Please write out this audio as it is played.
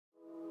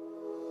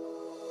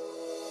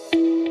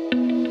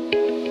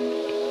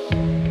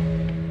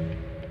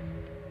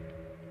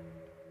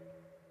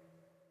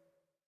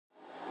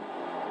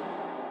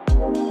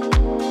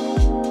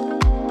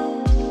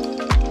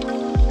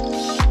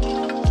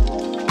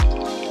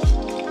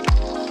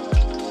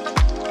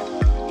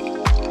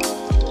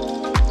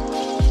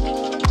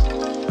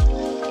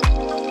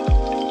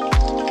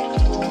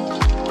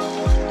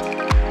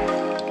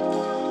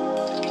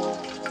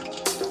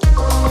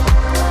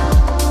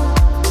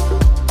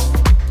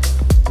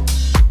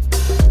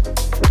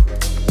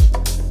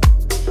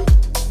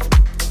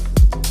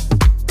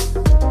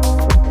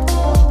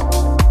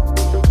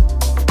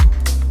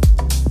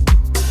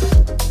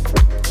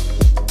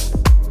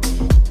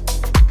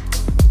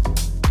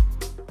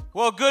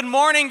Well, good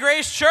morning,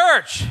 Grace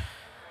Church.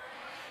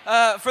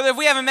 If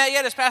we haven't met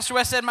yet, as Pastor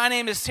West said, my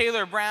name is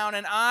Taylor Brown,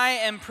 and I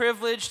am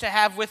privileged to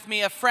have with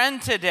me a friend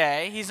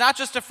today. He's not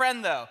just a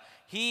friend, though.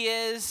 He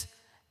is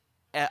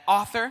an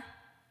author,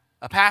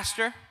 a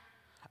pastor,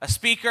 a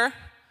speaker,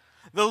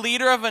 the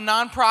leader of a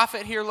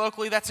nonprofit here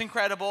locally. That's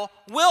incredible.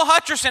 Will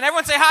Hutcherson.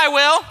 Everyone say hi,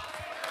 Will.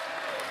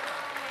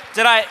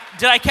 Did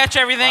I catch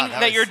everything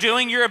that you're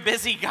doing? You're a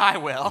busy guy,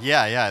 Will.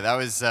 Yeah. That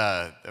was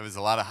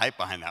a lot of hype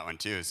behind that one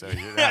too. So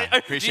I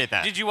appreciate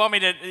that. Did you want me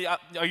to?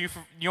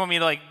 You want me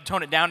to like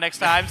tone it down next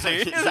time? So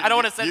I don't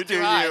want to set it too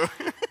high.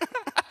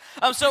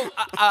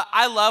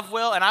 I love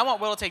Will, and I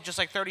want Will to take just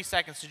like 30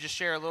 seconds to just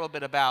share a little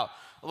bit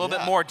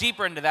more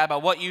deeper into that,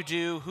 about what you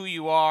do, who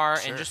you are,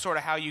 and just sort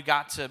of how you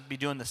got to be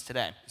doing this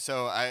today.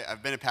 So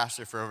I've been a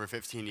pastor for over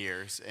 15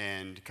 years,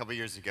 and a couple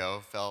years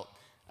ago felt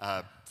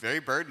very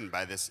burdened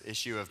by this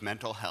issue of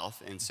mental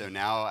health. And so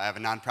now I have a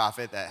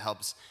nonprofit that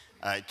helps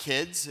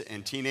kids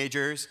and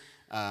teenagers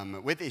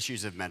with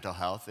issues of mental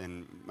health.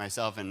 And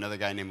myself and another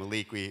guy named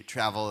Malik, we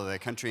travel the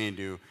country and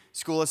do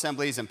school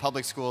assemblies in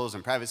public schools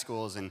and private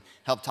schools and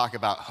help talk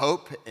about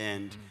hope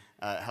and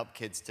help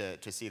kids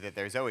to see that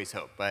there's always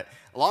hope. But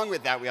along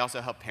with that, we also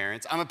help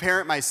parents. I'm a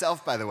parent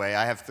myself, by the way.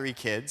 I have 3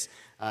 kids.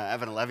 I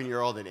have an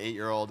 11-year-old, an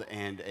 8-year-old,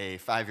 and a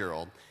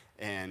 5-year-old.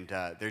 And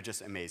they're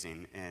just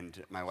amazing.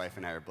 And my wife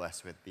and I are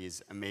blessed with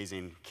these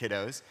amazing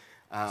kiddos.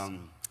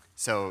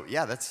 So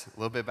yeah, that's a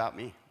little bit about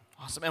me.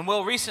 Awesome. And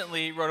Will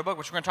recently wrote a book,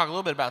 which we're going to talk a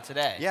little bit about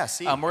today. Yeah,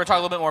 see. We're going to talk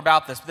a little bit more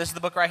about this. But this is the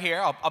book right here.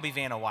 I'll be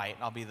Vanna White.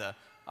 I'll be the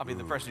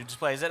person who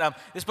displays it.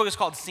 This book is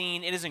called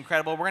Seen. It is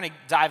incredible. We're going to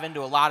dive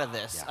into a lot of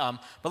this. Yeah.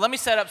 But let me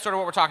set up sort of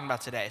what we're talking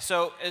about today.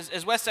 So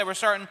as Wes said, we're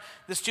starting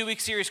this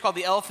 2-week series called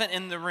The Elephant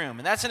in the Room.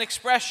 And that's an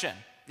expression.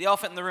 The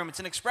elephant in the room. It's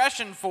an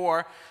expression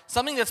for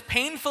something that's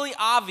painfully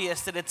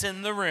obvious that it's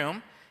in the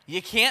room.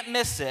 You can't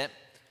miss it,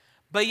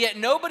 but yet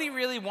nobody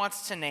really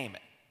wants to name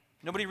it.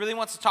 Nobody really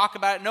wants to talk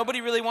about it.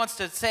 Nobody really wants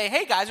to say,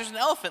 hey guys, there's an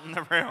elephant in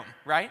the room,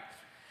 right?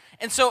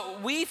 And so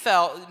we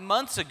felt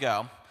months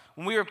ago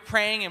when we were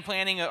praying and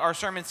planning our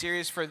sermon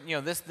series for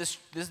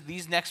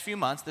these next few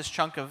months, this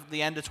chunk of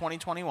the end of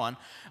 2021,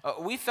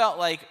 we felt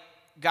like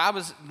God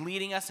was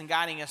leading us and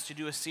guiding us to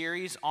do a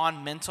series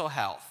on mental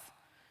health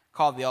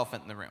called The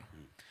Elephant in the Room.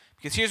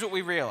 Because here's what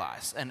we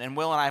realize, and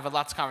Will and I have had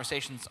lots of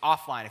conversations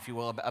offline, if you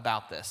will,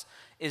 about this,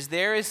 is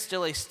there is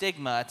still a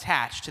stigma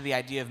attached to the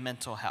idea of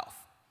mental health.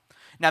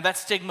 Now, that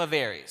stigma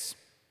varies.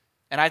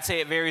 And I'd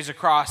say it varies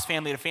across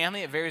family to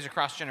family, it varies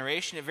across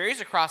generation, it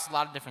varies across a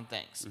lot of different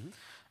things.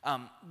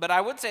 Mm-hmm. But I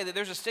would say that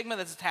there's a stigma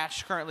that's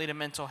attached currently to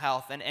mental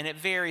health, and it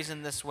varies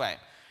in this way.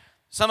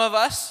 Some of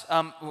us,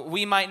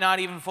 we might not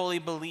even fully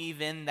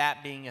believe in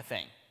that being a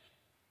thing.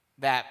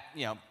 That,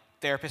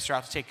 therapists are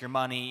out to take your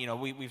money.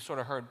 We've sort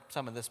of heard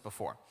some of this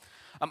before.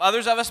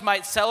 Others of us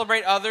might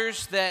celebrate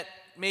others that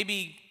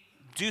maybe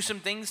do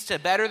some things to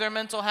better their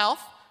mental health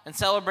and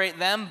celebrate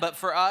them, but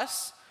for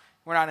us,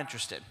 we're not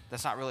interested.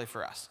 That's not really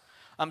for us.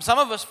 Some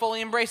of us fully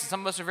embrace it.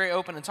 Some of us are very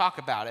open and talk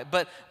about it.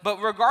 But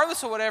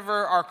regardless of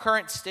whatever our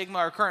current stigma,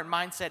 our current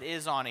mindset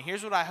is on it,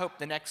 here's what I hope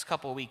the next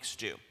couple weeks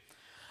do.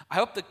 I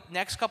hope the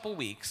next couple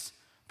weeks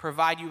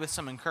provide you with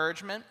some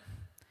encouragement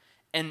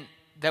and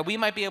that we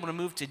might be able to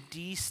move to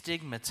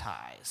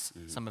destigmatize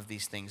some of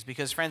these things.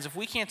 Because, friends, if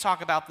we can't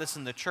talk about this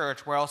in the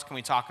church, where else can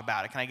we talk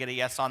about it? Can I get a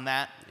yes on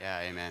that?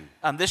 Yeah, amen.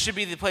 This should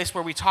be the place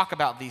where we talk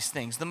about these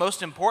things, the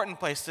most important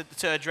place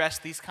to address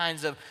these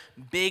kinds of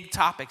big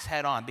topics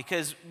head on.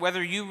 Because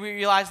whether you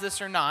realize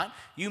this or not,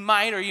 you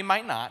might or you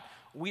might not,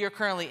 we are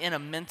currently in a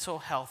mental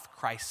health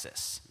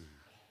crisis.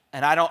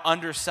 And I don't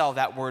undersell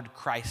that word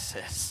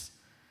crisis.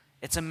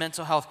 It's a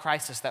mental health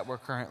crisis that we're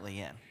currently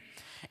in.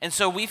 And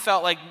so we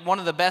felt like one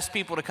of the best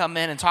people to come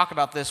in and talk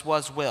about this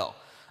was Will.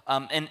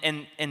 And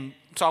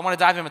so I want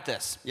to dive in with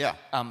this. Yeah.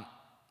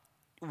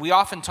 We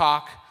often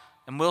talk,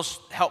 and Will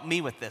helped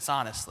me with this,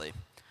 honestly,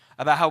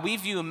 about how we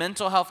view a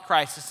mental health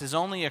crisis as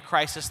only a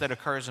crisis that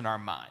occurs in our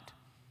mind.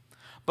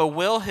 But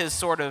Will has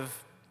sort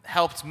of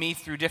helped me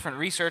through different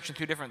research and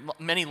through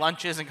many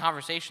lunches and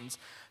conversations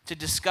to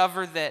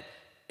discover that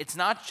it's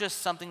not just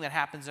something that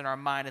happens in our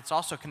mind, it's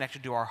also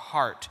connected to our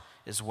heart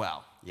as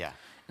well. Yeah.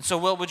 So,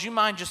 Will, would you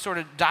mind just sort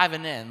of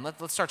diving in?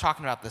 Let's start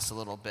talking about this a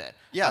little bit.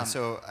 Yeah,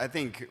 so I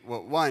think,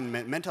 one,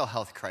 mental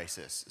health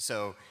crisis.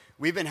 So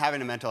we've been having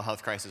a mental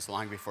health crisis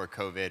long before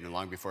COVID and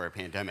long before a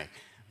pandemic.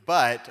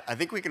 But I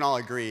think we can all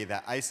agree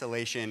that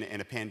isolation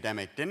and a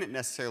pandemic didn't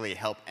necessarily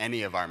help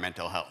any of our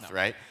mental health,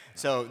 right?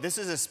 So this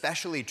is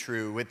especially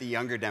true with the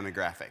younger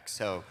demographic.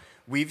 So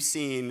we've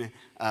seen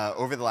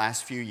over the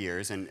last few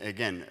years, and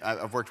again,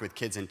 I've worked with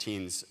kids and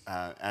teens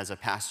as a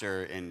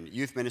pastor in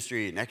youth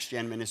ministry,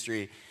 next-gen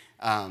ministry,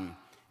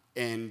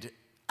 and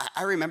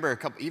I remember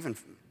even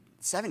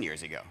 7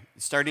 years ago,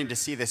 starting to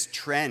see this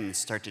trend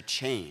start to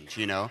change,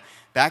 you know.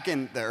 Back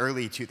in the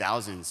early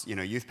 2000s, you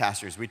know, youth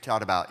pastors, we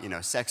taught about, you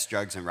know, sex,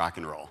 drugs, and rock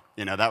and roll.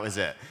 You know, that was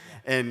it.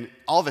 And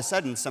all of a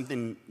sudden,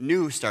 something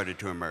new started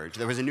to emerge.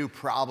 There was a new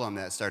problem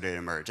that started to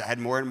emerge. I had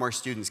more and more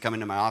students come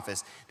into my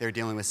office. They were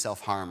dealing with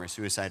self-harm or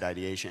suicide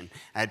ideation.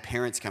 I had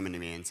parents coming to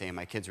me and saying,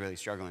 my kid's really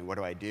struggling. What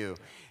do I do?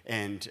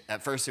 And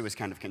at first, it was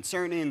kind of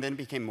concerning, then it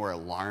became more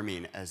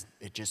alarming as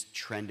it just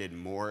trended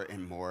more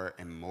and more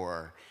and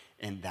more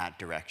in that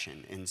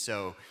direction. And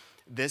so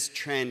this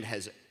trend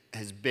has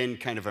been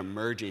kind of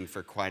emerging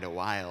for quite a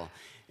while,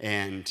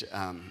 and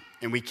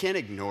we can't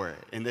ignore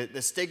it. And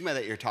the stigma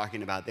that you're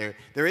talking about, there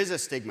is a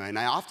stigma, and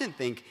I often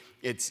think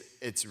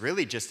it's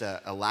really just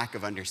a lack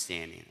of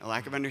understanding,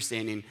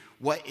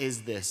 what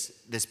is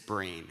this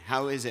brain?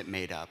 How is it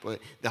made up?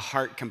 The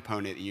heart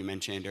component that you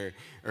mentioned,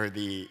 or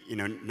the, you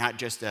know, not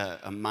just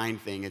a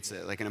mind thing, it's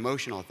like an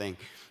emotional thing.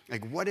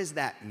 Like, what does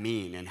that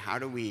mean, and how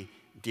do we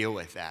deal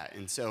with that?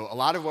 And so a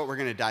lot of what we're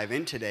going to dive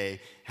in today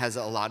has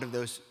a lot of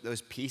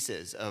those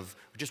pieces of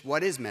just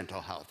what is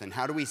mental health, and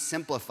how do we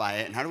simplify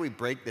it, and how do we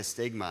break the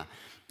stigma.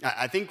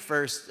 I think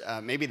first,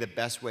 maybe the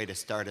best way to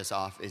start us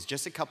off is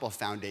just a couple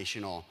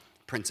foundational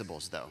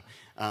principles, though,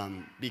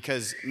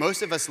 because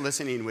most of us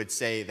listening would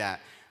say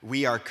that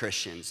we are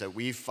Christians, that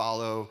we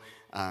follow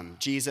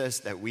Jesus,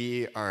 that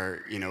we are,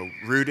 you know,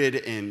 rooted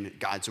in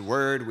God's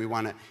word. We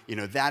want to, you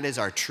know, that is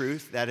our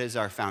truth, that is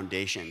our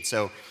foundation.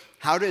 So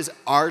how does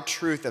our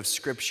truth of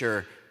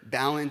Scripture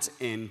balance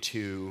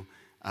into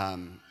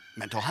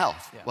mental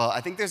health? Yeah. Well,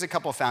 I think there's a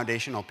couple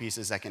foundational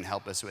pieces that can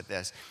help us with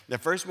this. The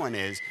first one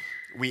is,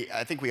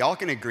 I think we all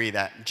can agree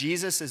that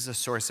Jesus is the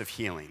source of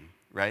healing,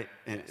 right?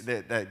 Yes.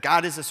 That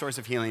God is the source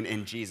of healing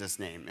in Jesus'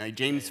 name.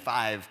 James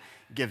 5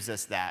 gives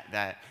us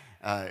that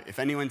if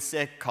anyone's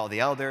sick, call the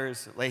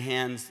elders, lay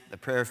hands, the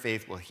prayer of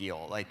faith will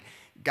heal. Like,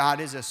 God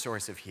is a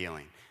source of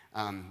healing.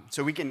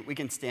 So we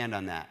can stand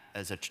on that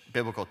as a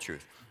biblical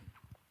truth.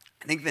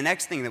 I think the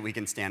next thing that we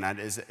can stand on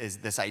is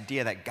this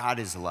idea that God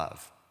is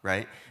love,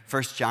 right?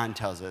 1 John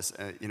tells us,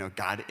 you know,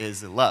 God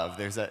is love.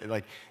 There's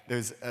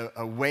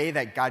a way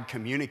that God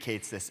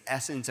communicates this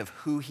essence of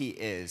who he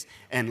is,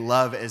 and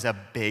love is a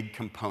big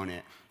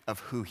component of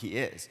who he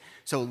is.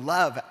 So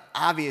love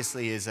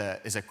obviously is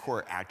a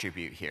core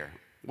attribute here.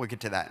 We'll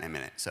get to that in a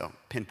minute, so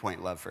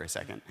pinpoint love for a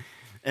second.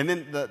 And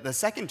then the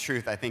second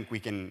truth I think we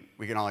can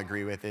all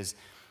agree with is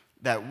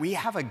that we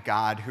have a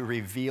God who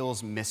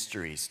reveals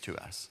mysteries to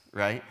us,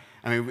 right?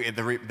 I mean,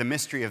 the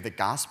mystery of the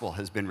gospel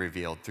has been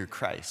revealed through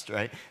Christ,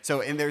 right?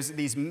 So, and there's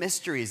these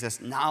mysteries,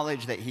 this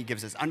knowledge that he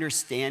gives us,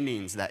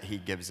 understandings that he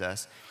gives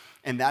us,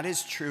 and that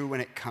is true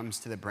when it comes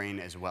to the brain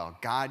as well.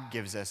 God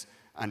gives us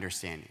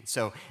understanding.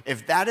 So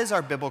if that is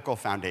our biblical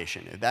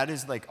foundation, if that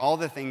is like all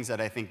the things that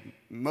I think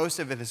most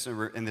of us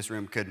in this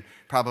room could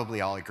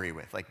probably all agree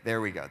with, like, there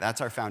we go,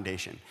 that's our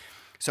foundation.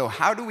 So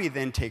how do we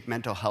then take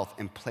mental health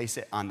and place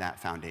it on that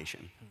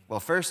foundation? Well,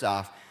 first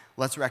off,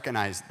 let's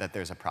recognize that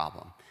there's a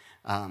problem.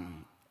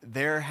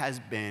 There has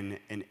been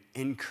an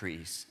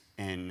increase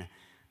in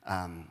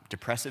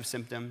depressive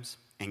symptoms,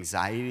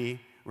 anxiety.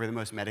 We're the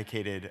most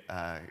medicated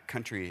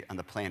country on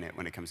the planet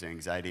when it comes to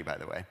anxiety, by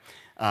the way.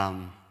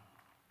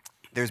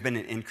 There's been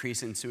an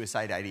increase in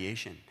suicide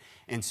ideation,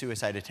 and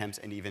suicide attempts,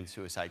 and even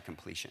suicide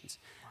completions.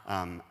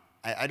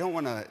 I don't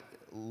want to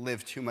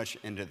live too much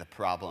into the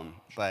problem,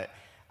 but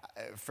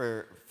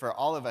for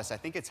all of us, I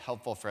think it's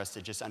helpful for us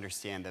to just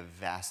understand the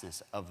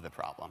vastness of the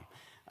problem.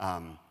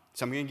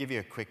 So I'm going to give you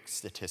a quick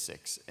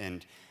statistics,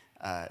 and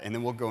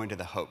then we'll go into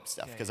the hope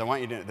stuff, because I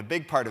want you to know, the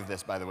big part of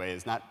this, by the way,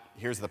 is not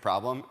here's the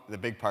problem. The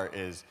big part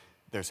is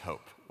there's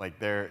hope. Like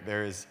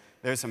there's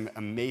some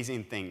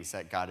amazing things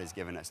that God has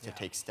given us to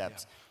take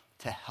steps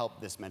to help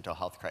this mental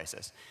health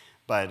crisis.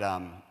 But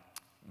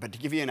to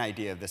give you an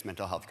idea of this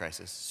mental health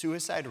crisis,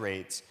 suicide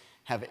rates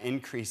have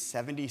increased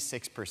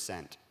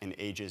 76% in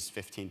ages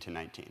 15 to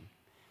 19.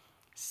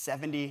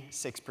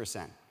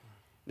 76%.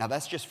 Now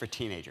that's just for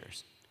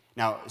teenagers.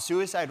 Now,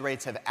 suicide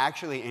rates have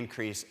actually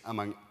increased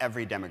among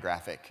every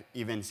demographic,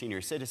 even senior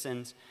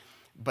citizens.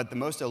 But the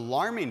most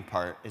alarming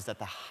part is that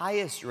the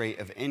highest rate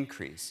of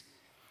increase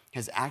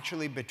is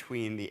actually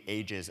between the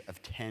ages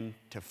of 10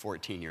 to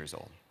 14 years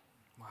old.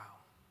 Wow.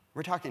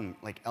 We're talking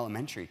like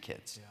elementary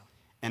kids. Yeah.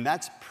 And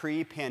that's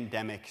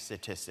pre-pandemic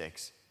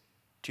statistics,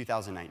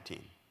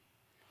 2019.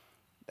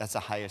 That's the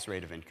highest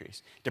rate of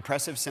increase.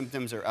 Depressive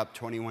symptoms are up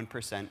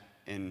 21%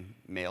 in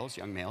males,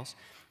 young males,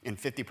 and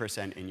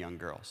 50% in young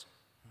girls.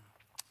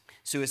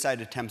 Suicide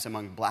attempts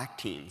among black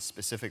teens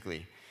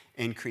specifically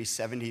increased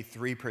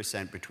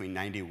 73% between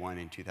 91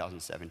 and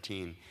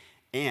 2017.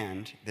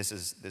 And this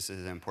is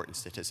an important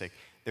statistic,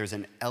 there's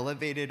an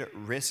elevated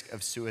risk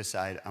of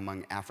suicide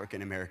among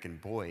African American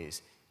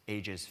boys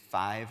ages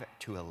 5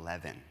 to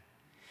 11.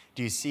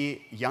 Do you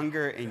see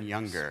younger and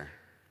younger,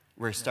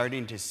 we're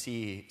starting to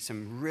see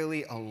some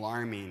really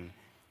alarming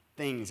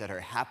things that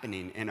are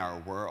happening in our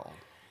world.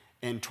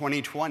 In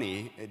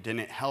 2020, it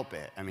didn't help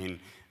it. I mean,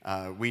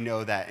 We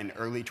know that in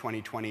early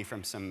 2020,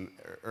 from some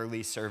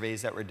early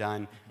surveys that were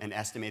done, an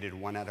estimated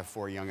 1 out of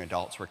 4 young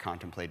adults were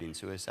contemplating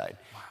suicide.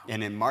 Wow.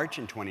 And in March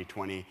in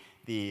 2020,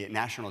 the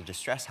National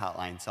Distress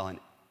Hotline saw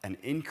an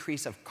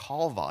increase of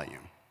call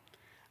volume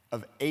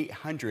of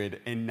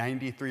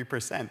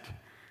 893%.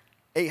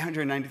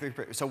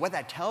 893%. So what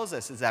that tells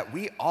us is that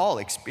we all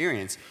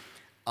experience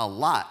a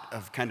lot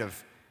of kind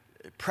of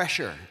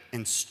pressure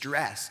and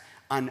stress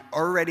on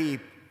already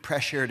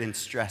pressured and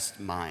stressed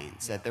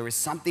minds, that there was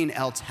something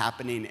else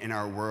happening in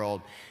our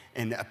world,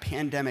 and a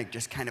pandemic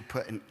just kind of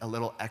put a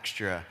little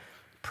extra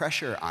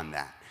pressure on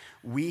that.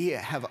 We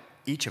have,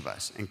 each of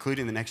us,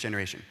 including the next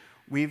generation,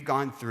 we've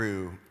gone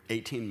through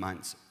 18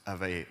 months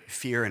of a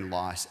fear and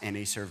loss and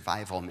a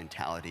survival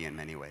mentality in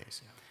many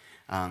ways.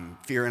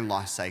 Fear and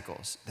loss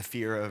cycles, the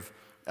fear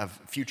of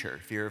future,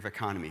 fear of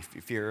economy,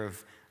 fear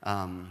of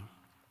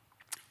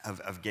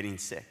getting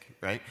sick,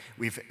 right?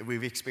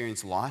 We've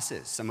experienced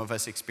losses. Some of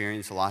us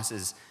experience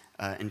losses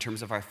in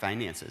terms of our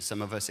finances.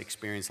 Some of us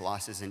experience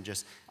losses in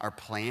just our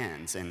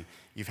plans. And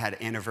you've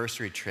had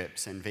anniversary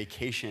trips and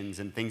vacations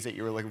and things that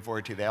you were looking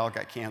forward to. They all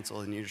got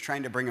canceled, and you're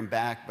trying to bring them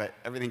back, but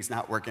everything's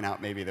not working out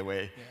maybe the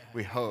way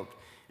we hoped.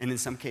 And in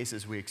some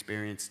cases, we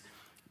experienced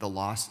the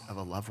loss of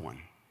a loved one.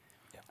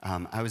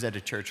 I was at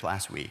a church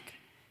last week,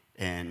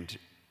 and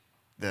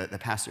the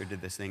pastor did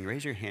this thing.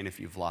 Raise your hand if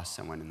you've lost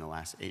someone in the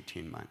last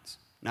 18 months.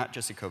 Not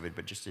just to COVID,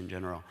 but just in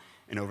general.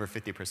 And over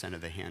 50%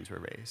 of the hands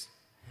were raised.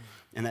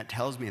 And that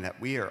tells me that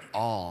we are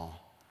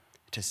all,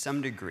 to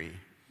some degree,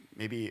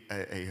 maybe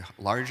a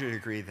larger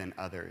degree than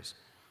others,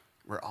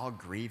 we're all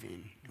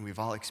grieving, and we've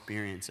all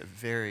experienced a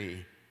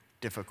very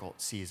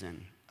difficult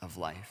season of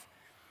life.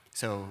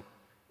 So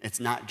it's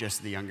not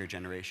just the younger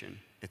generation,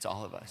 it's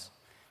all of us.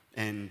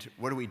 And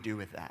what do we do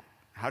with that?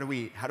 How do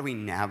we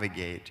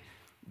navigate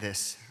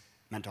this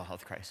mental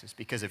health crisis?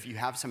 Because if you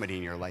have somebody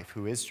in your life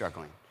who is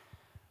struggling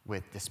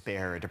with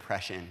despair or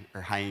depression or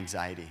high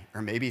anxiety,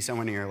 or maybe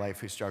someone in your life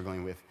who's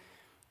struggling with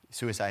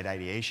suicide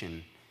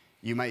ideation,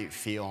 you might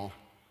feel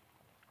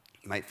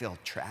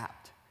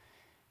trapped.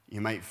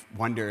 You might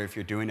wonder if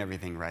you're doing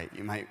everything right.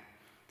 You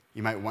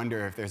might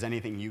wonder if there's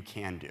anything you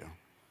can do.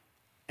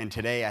 And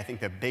today, I think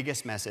the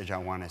biggest message I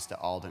want us to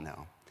all to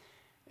know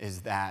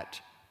is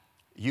that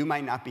you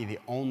might not be the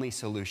only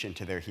solution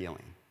to their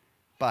healing,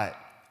 but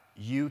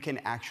you can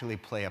actually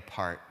play a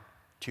part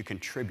to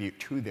contribute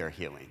to their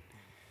healing,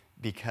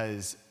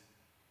 because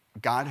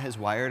God has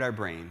wired our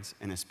brains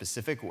in a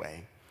specific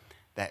way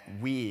that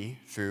we,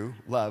 through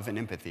love and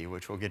empathy,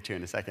 which we'll get to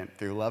in a second,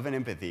 through love and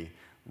empathy,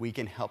 we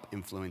can help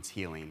influence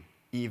healing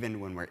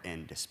even when we're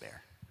in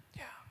despair.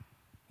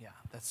 Yeah,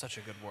 that's such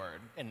a good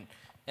word. And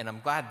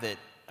I'm glad that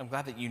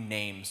you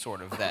named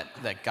sort of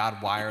that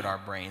God wired our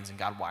brains and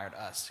God wired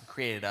us and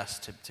created us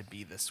to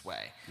be this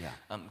way. Yeah.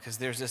 Because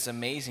there's this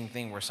amazing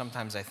thing where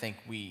sometimes I think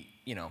we,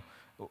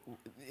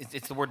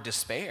 it's the word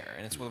despair,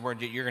 and it's the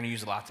word you're going to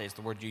use a lot today. It's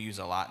the word you use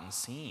a lot in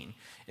Scene,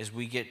 is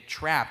we get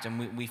trapped,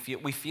 and we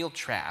feel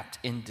trapped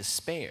in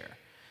despair,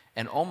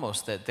 and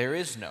almost that there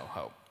is no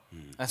hope.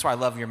 That's why I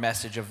love your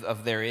message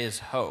of there is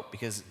hope,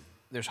 because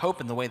there's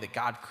hope in the way that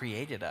God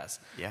created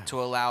us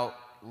to allow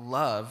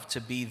love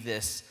to be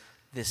this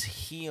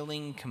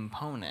healing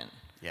component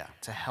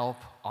to help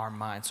our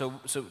mind. So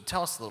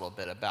tell us a little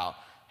bit about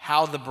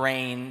how the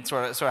brain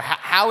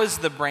how is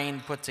the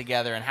brain put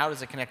together, and how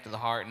does it connect to the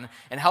heart,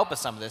 and help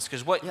us some of this,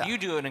 because what you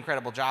do an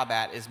incredible job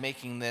at is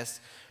making this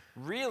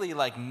really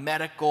like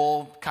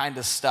medical kind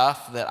of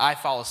stuff that I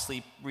fall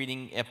asleep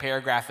reading a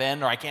paragraph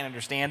in, or I can't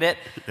understand it.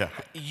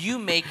 You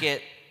make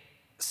it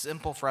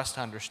simple for us to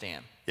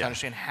understand. To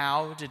understand,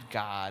 how did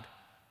God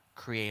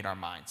create our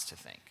minds to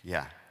think?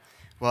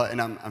 Well,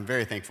 and I'm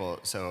very thankful.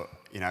 So,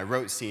 I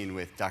wrote Scene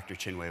with Dr.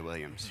 Chinwe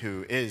Williams,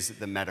 who is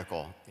the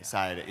medical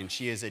side, and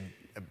she is a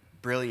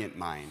brilliant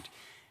mind.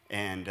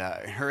 And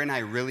her and I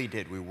really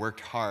we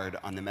worked hard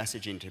on the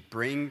messaging to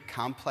bring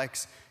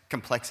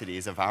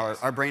complexities of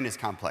our brain is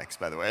complex,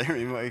 by the way. I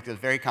mean, it's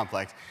very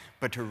complex,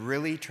 but to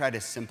really try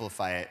to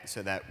simplify it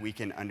so that we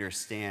can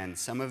understand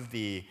some of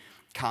the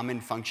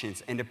common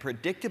functions and the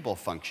predictable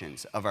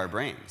functions of our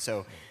brain.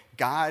 So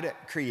God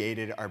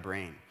created our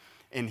brain.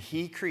 And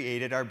he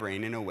created our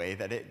brain in a way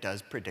that it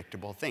does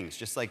predictable things.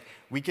 Just like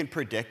we can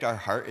predict our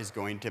heart is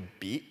going to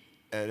beat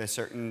at a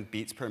certain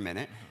beats per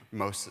minute,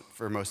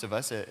 for most of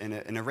us,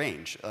 in a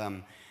range.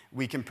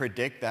 We can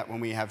predict that when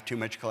we have too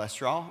much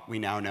cholesterol, we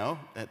now know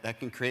that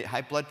can create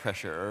high blood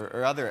pressure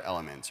or other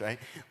elements, right?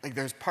 Like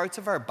there's parts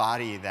of our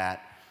body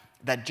that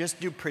just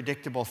do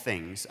predictable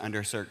things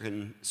under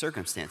certain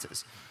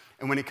circumstances.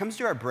 And when it comes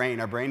to our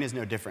brain is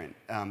no different.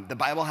 The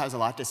Bible has a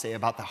lot to say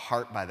about the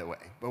heart, by the way.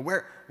 But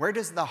where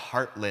does the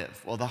heart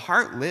live? Well, the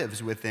heart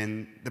lives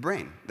within the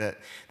brain. That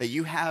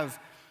you have,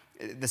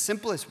 the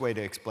simplest way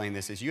to explain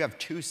this is you have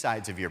two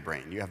sides of your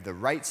brain. You have the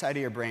right side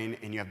of your brain,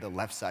 and you have the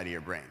left side of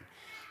your brain.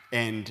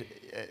 And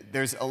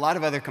there's a lot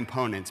of other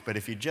components, but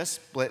if you just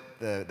split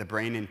the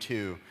brain in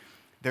two,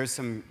 there's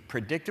some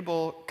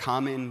predictable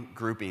common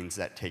groupings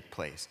that take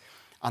place.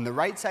 On the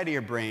right side of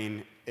your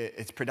brain,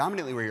 it's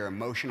predominantly where your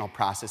emotional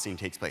processing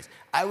takes place.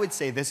 I would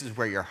say this is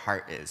where your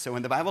heart is. So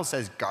when the Bible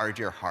says guard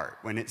your heart,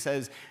 when it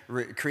says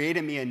create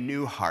in me a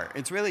new heart,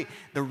 it's really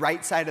the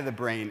right side of the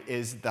brain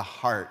is the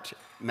heart,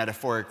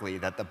 metaphorically,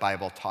 that the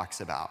Bible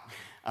talks about.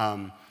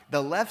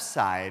 The left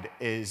side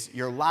is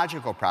your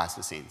logical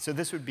processing. So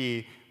this would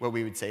be what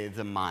we would say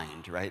the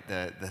mind, right?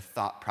 The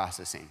thought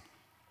processing.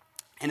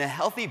 In a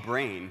healthy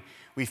brain,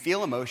 we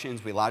feel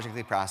emotions, we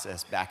logically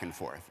process back and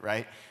forth,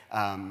 right?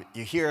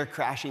 You hear a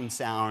crashing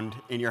sound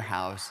in your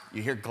house,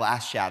 you hear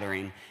glass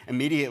shattering,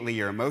 immediately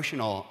your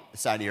emotional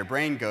side of your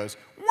brain goes,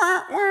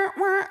 wah, wah,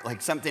 wah,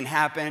 like something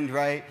happened,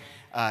 right?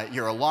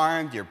 You're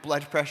alarmed, your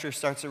blood pressure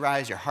starts to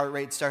rise, your heart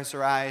rate starts to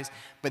rise.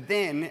 But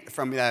then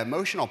from the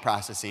emotional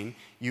processing,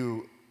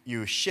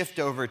 you shift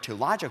over to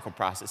logical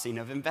processing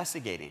of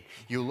investigating.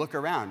 You look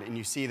around and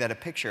you see that a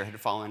picture had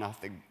fallen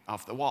off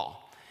the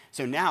wall.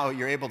 So now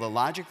you're able to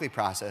logically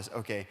process,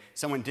 okay,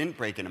 someone didn't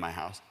break into my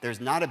house, there's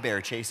not a bear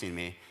chasing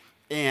me,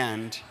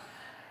 and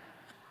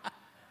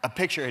a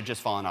picture had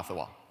just fallen off the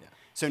wall. Yeah.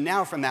 So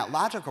now from that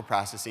logical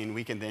processing,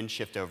 we can then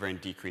shift over and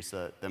decrease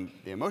the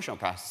emotional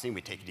processing.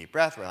 We take a deep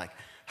breath, we're like,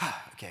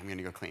 okay, I'm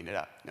gonna go clean it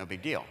up, no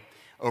big deal.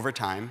 Over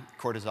time,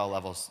 cortisol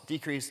levels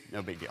decrease,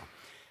 no big deal.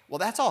 Well,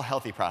 that's all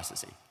healthy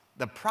processing.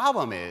 The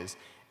problem is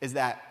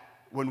that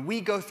when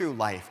we go through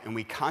life and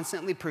we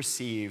constantly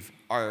perceive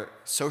our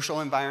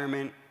social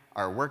environment,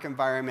 our work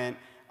environment,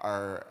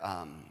 our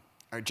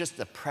just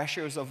the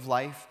pressures of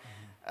life,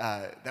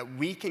 that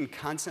we can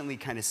constantly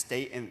kind of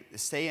stay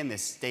in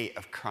this state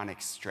of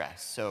chronic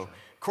stress. So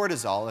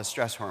cortisol, a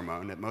stress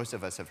hormone that most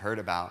of us have heard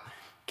about,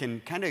 can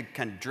kind of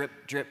drip,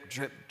 drip,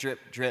 drip, drip,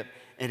 drip,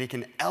 and it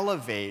can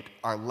elevate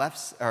our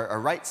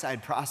right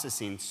side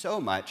processing so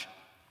much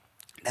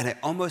that it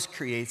almost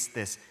creates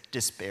this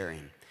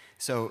despairing.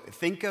 So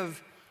think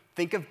of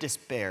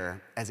despair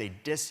as a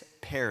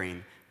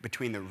dispairing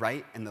between the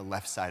right and the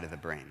left side of the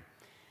brain.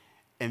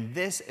 And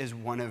this is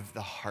one of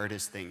the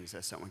hardest things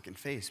that someone can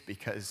face,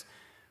 because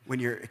when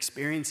you're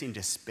experiencing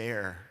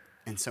despair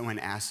and someone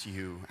asks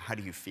you, how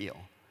do you feel?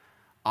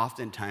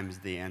 Oftentimes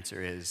the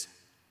answer is,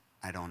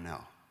 I don't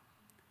know.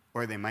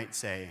 Or they might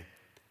say,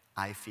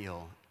 I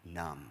feel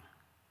numb.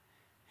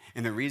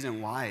 And the reason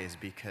why is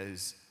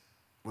because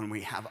when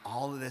we have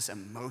all of this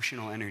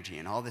emotional energy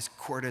and all this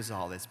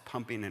cortisol that's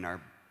pumping in our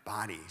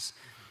bodies,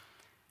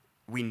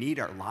 we need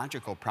our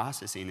logical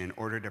processing in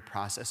order to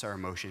process our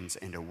emotions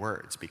into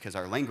words, because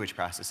our language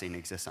processing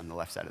exists on the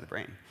left side of the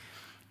brain.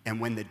 And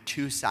when the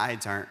two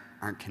sides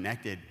aren't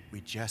connected,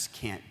 we just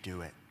can't do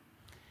it.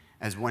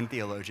 As one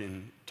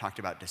theologian talked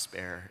about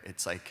despair,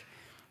 it's like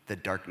the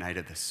dark night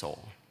of the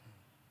soul.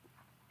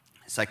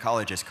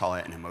 Psychologists call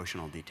it an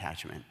emotional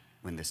detachment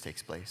when this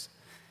takes place,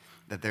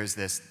 that there's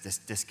this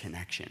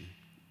disconnection.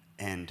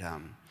 And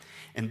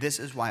this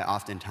is why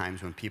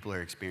oftentimes when people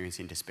are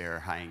experiencing despair or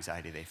high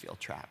anxiety, they feel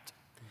trapped.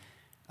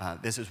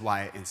 This is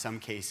why in some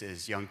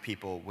cases young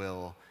people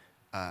will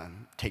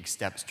take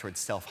steps towards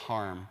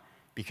self-harm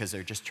because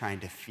they're just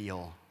trying to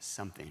feel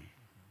something.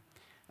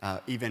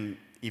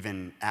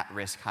 Even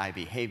at-risk high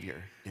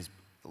behavior is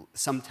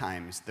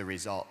sometimes the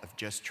result of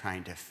just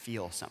trying to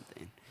feel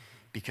something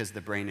because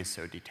the brain is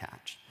so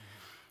detached.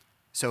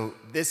 So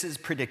this is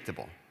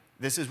predictable.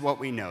 This is what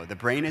we know. The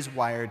brain is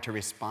wired to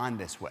respond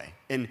this way.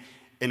 In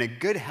a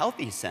good,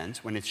 healthy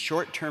sense, when it's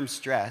short-term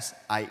stress,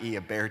 i.e.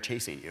 a bear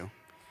chasing you,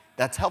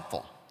 that's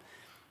helpful.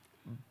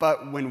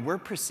 But when we're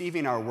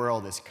perceiving our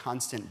world as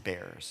constant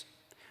bears,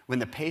 when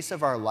the pace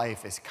of our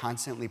life is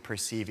constantly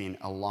perceiving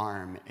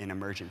alarm and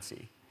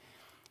emergency,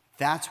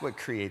 that's what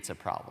creates a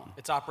problem.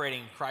 It's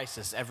operating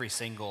crisis every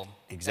single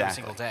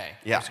day,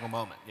 Yeah. every single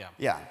moment.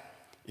 Yeah,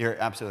 you're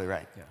absolutely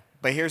right. Yeah.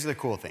 But here's the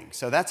cool thing.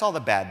 So that's all the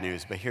bad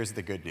news, but here's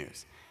the good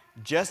news.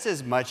 Just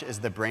as much as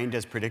the brain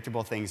does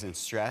predictable things in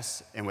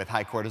stress and with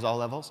high cortisol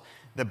levels,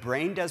 the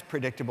brain does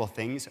predictable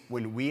things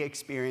when we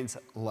experience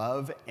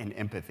love and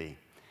empathy.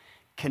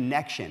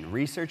 Connection,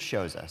 research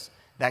shows us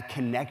that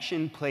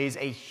connection plays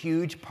a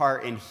huge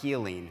part in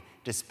healing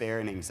despair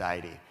and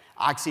anxiety.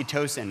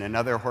 Oxytocin,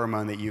 another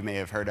hormone that you may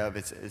have heard of,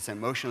 it's an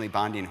emotionally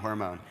bonding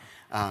hormone.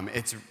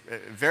 It's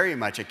very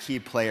much a key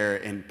player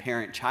in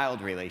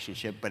parent-child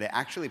relationship, but it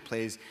actually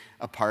plays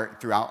a part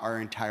throughout our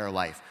entire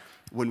life.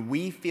 When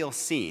we feel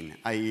seen,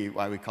 i.e.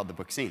 why we called the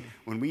book Seen,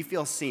 when we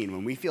feel seen,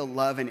 when we feel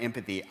love and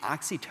empathy,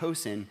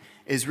 oxytocin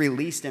is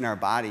released in our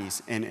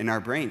bodies and in our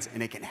brains,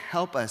 and it can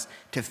help us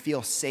to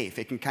feel safe.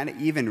 It can kind of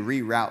even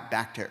reroute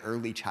back to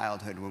early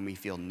childhood when we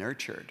feel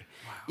nurtured,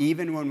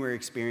 even when we're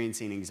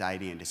experiencing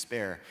anxiety and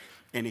despair,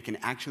 and it can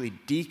actually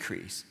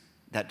decrease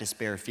that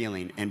despair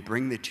feeling and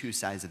bring the two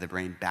sides of the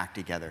brain back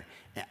together.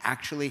 It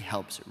actually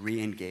helps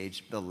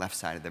re-engage the left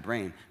side of the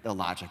brain, the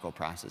logical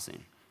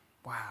processing.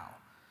 Wow.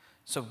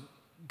 So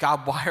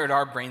God wired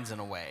our brains in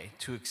a way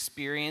to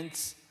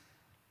experience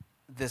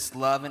this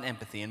love and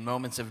empathy in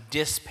moments of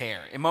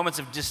despair, in moments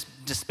of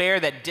despair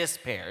that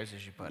despairs,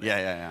 as you put it.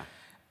 Yeah.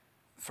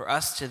 For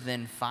us to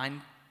then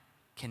find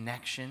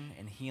connection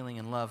and healing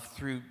and love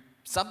through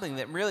something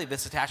that really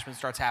this attachment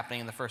starts happening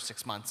in the first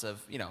 6 months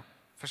of,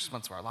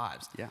 our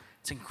lives. Yeah.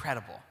 It's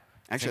incredible.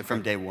 Actually,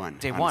 from day one.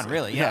 Day honestly. one,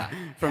 really, yeah.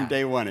 From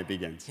day one it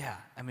begins. Yeah,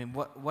 I mean,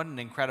 what an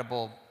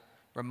incredible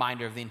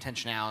reminder of the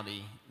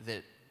intentionality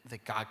that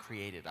God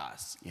created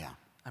us. Yeah.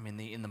 I mean,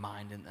 in the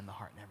mind and the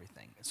heart and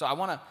everything. So I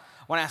want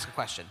to ask a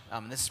question.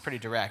 This is pretty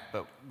direct,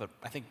 but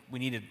I think we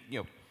needed,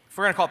 if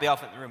we're going to call it the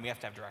elephant in the room, we have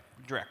to have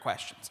direct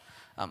questions.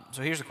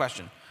 So here's the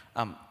question.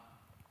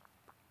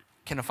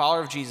 Can a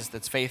follower of Jesus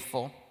that's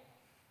faithful,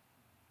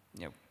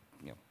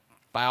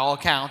 by all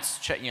accounts,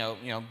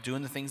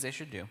 doing the things they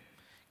should do,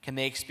 can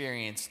they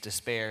experience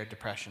despair,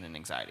 depression, and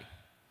anxiety?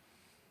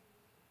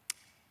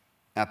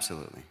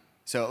 Absolutely.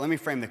 So let me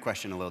frame the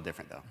question a little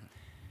different, though.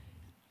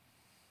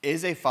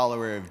 Is a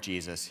follower of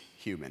Jesus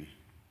human?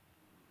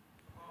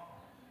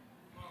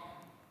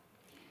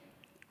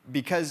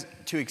 Because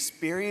to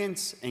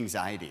experience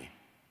anxiety,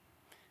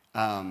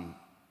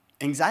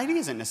 anxiety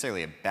isn't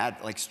necessarily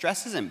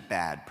stress isn't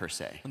bad per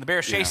se. When the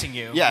bear's chasing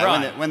you, yeah,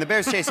 run. When the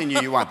bear's chasing you,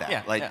 you want that.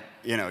 Yeah,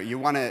 You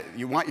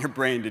want your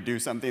brain to do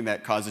something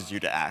that causes you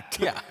to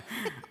act. Yeah.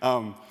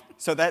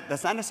 So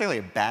that's not necessarily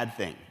a bad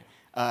thing.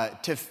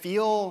 To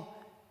feel,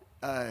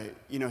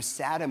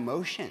 sad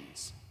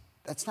emotions,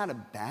 that's not a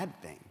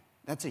bad thing.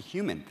 That's a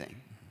human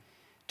thing.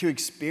 To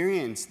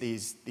experience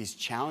these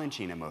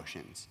challenging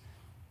emotions,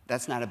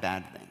 that's not a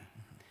bad thing.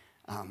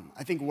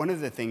 I think one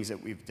of the things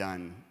that we've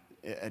done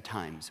at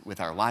times with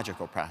our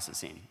logical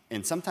processing,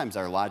 and sometimes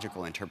our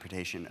logical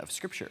interpretation of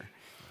Scripture,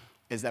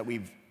 is that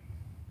we've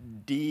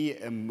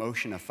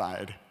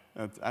de-emotionified.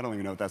 I don't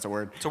even know if that's a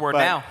word. It's a word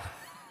now.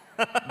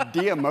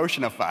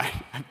 De-emotionified.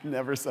 I've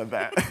never said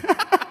that.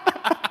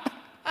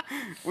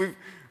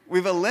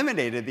 We've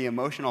eliminated the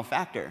emotional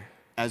factor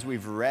as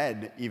we've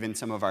read even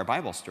some of our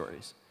Bible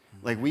stories.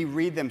 Like, we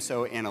read them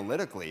so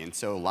analytically and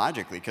so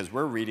logically because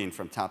we're reading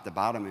from top to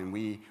bottom, and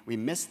we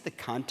miss the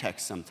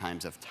context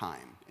sometimes of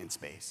time and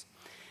space.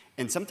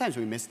 And sometimes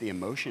we miss the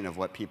emotion of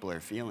what people are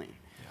feeling.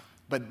 Yeah.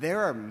 But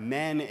there are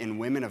men and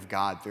women of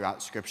God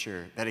throughout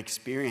Scripture that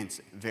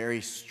experience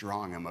very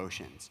strong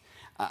emotions.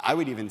 I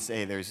would even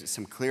say there's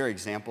some clear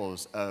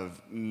examples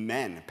of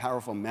men,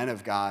 powerful men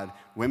of God,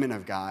 women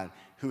of God,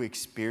 who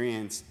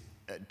experience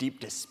deep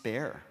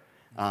despair.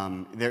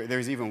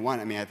 There's even one,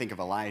 I think of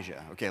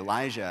Elijah. Okay,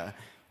 Elijah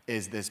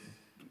is this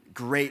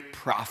great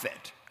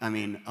prophet.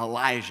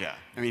 Elijah.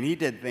 He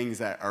did things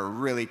that are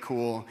really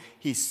cool.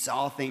 He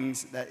saw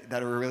things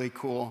that are really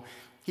cool.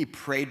 He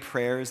prayed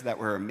prayers that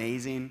were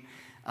amazing.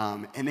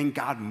 And then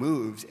God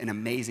moves in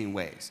amazing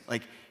ways.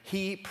 Like,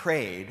 he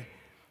prayed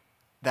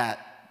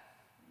that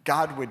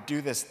God would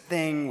do this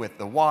thing with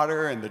the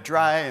water and the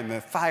dry, and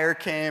the fire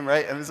came,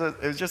 right? It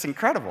was just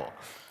incredible.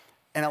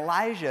 And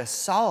Elijah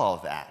saw all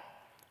that.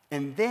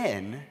 And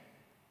then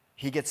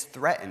he gets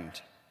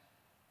threatened,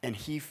 and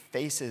he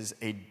faces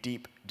a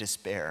deep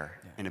despair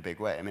in a big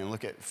way.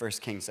 Look at 1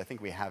 Kings. I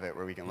think we have it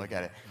where we can look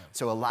at it.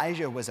 So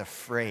Elijah was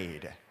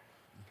afraid.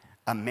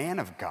 A man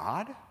of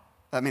God?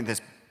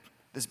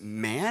 This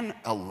man,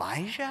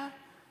 Elijah,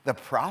 the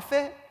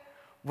prophet,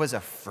 was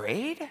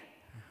afraid?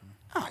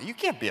 Oh, you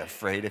can't be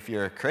afraid if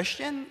you're a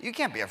Christian. You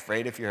can't be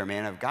afraid if you're a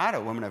man of God,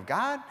 a woman of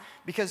God,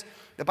 because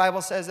the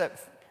Bible says that,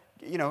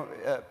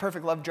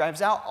 perfect love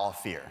drives out all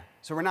fear.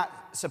 So we're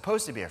not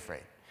supposed to be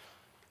afraid.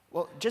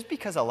 Well, just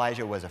because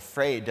Elijah was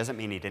afraid doesn't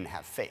mean he didn't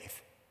have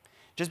faith.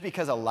 Just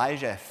because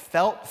Elijah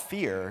felt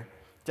fear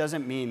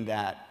doesn't mean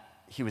that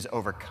he was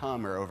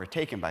overcome or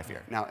overtaken by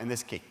fear. Now, in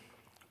this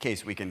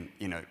case, we can,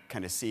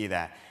 kind of see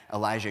that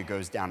Elijah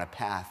goes down a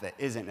path that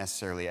isn't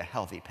necessarily a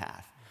healthy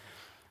path.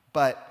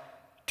 But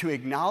to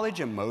acknowledge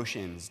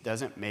emotions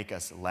doesn't make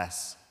us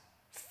less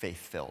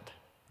faith-filled,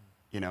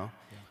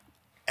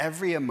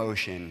 Every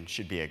emotion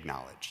should be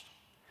acknowledged,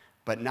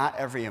 but not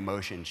every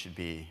emotion should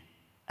be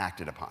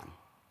acted upon.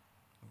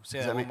 Say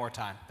that one more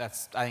time.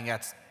 I think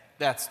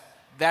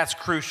that's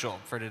crucial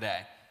for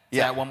today. Say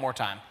that one more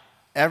time.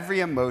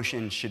 Every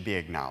emotion should be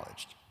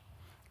acknowledged,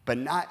 but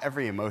not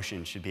every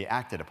emotion should be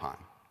acted upon.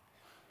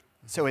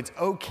 So it's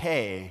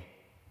okay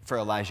for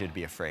Elijah to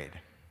be afraid.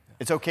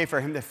 It's okay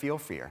for him to feel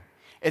fear.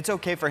 It's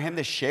okay for him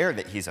to share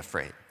that he's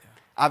afraid.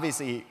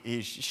 Obviously,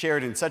 he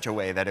shared in such a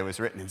way that it was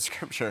written in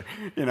Scripture.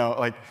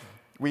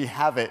 We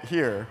have it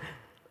here.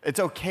 It's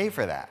okay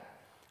for that.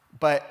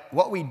 But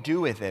what we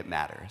do with it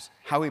matters.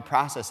 How we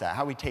process that,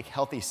 how we take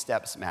healthy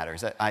steps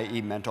matters,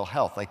 i.e. mental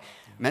health.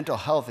 Mental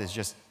health is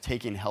just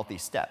taking healthy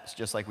steps,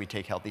 just like we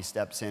take healthy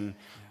steps in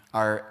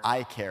our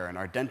eye care and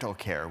our dental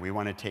care. We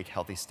want to take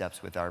healthy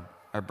steps with our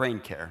brain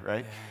care,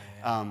 right?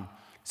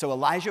 So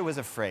Elijah was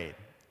afraid,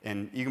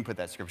 and you can put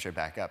that scripture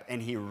back up,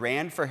 and he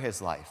ran for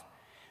his life.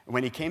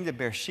 When he came to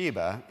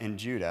Beersheba in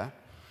Judah,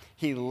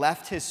 he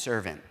left his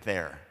servant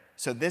there.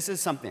 So this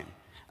is something.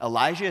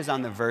 Elijah is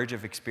on the verge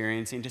of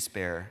experiencing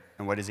despair,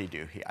 and what does he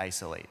do? He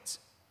isolates.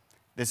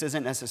 This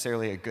isn't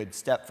necessarily a good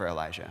step for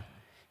Elijah.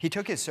 He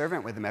took his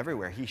servant with him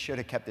everywhere. He should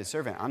have kept his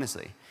servant,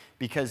 honestly,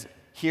 because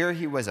here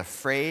he was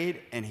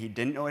afraid and he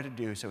didn't know what to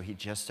do, so he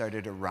just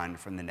started to run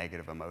from the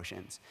negative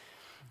emotions.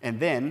 And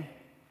then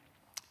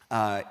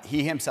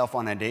he himself,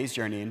 on a day's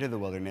journey into the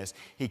wilderness,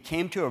 he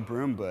came to a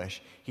broom bush,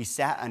 he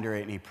sat under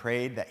it, and he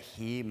prayed that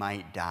he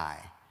might die.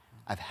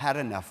 I've had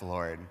enough,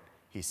 Lord.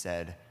 He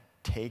said,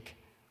 take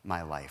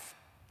my life.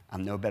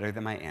 I'm no better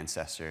than my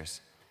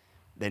ancestors.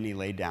 Then he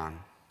laid down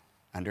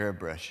under a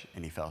bush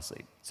and he fell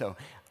asleep. So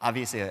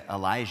obviously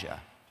Elijah,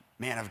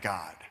 man of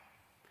God,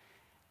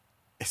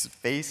 is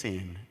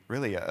facing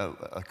really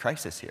a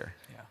crisis here.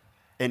 Yeah.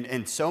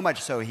 And so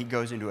much so he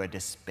goes into a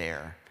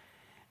despair,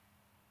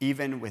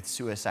 even with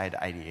suicide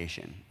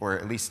ideation, or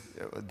at least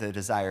the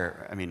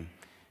desire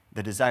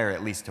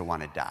at least to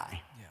want to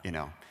die,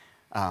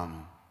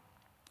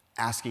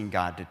 asking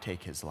God to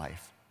take his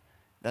life.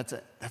 That's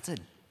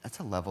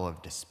a level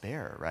of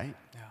despair, right?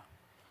 Yeah.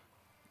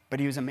 But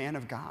he was a man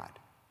of God,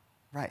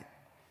 right?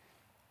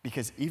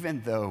 Because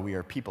even though we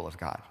are people of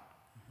God,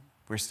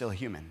 we're still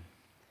human,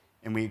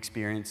 and we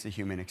experience the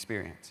human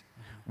experience.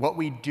 What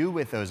we do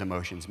with those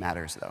emotions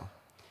matters, though.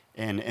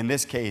 And in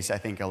this case, I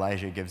think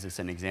Elijah gives us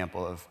an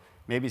example of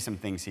maybe some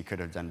things he could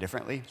have done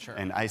differently,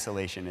 and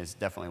isolation is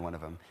definitely one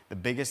of them. The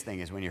biggest thing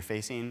is when you're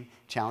facing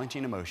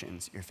challenging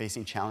emotions, you're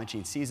facing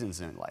challenging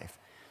seasons in life,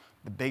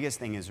 the biggest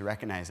thing is to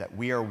recognize that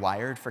we are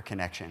wired for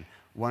connection,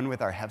 one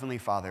with our Heavenly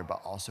Father, but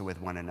also with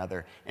one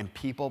another. And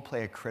people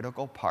play a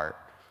critical part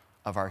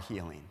of our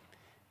healing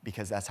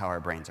because that's how our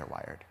brains are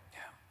wired.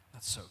 Yeah,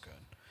 that's so good.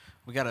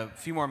 We got a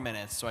few more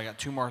minutes, so I got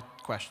 2 more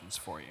questions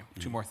for you,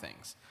 2 more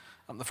things.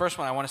 The first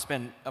one, I want to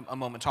spend a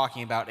moment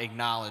talking about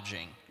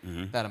acknowledging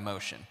that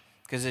emotion.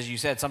 Because as you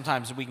said,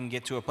 sometimes we can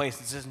get to a place,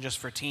 this isn't just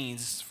for teens,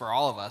 this is for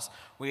all of us.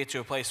 We get to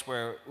a place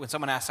where when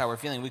someone asks how we're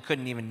feeling, we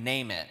couldn't even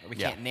name it. We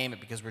can't name it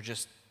because we're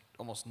just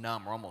almost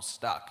numb, we're almost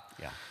stuck.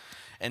 Yeah.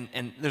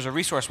 And there's a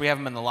resource, we have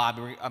them in the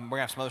lobby, we're going to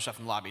have some other stuff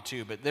in the lobby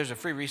too, but there's a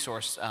free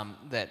resource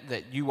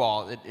that you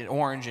all at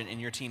Orange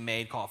and your team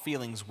made called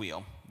Feelings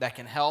Wheel that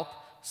can help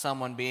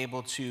someone be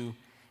able to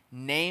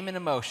name an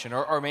emotion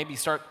or maybe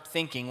start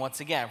thinking once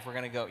again, if we're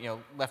going to go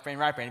left brain,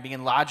 right brain, and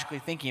begin logically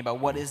thinking about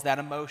what is that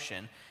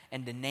emotion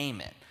and to name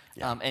it.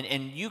 Yeah.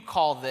 And you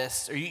call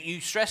this, or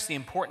you stress the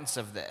importance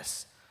of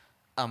this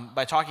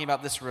by talking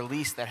about this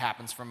release that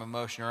happens from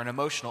emotion or an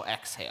emotional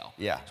exhale.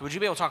 Yeah. So would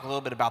you be able to talk a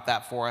little bit about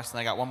that for us? And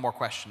I got one more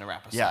question to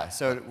wrap us up. Yeah,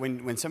 so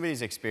when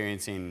somebody's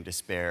experiencing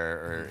despair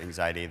or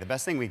anxiety, the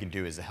best thing we can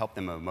do is to help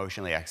them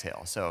emotionally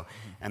exhale. So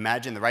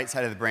imagine the right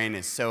side of the brain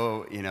is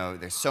so,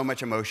 there's so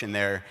much emotion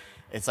there.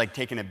 It's like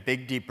taking a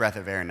big, deep breath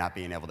of air and not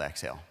being able to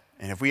exhale.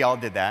 And if we all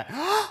did that,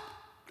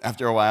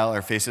 after a while,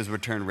 our faces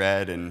would turn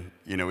red and,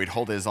 we'd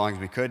hold it as long as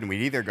we could and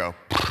we'd either go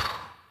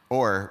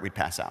or we'd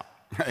pass out,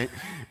 right?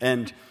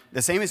 And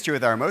the same is true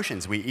with our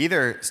emotions. We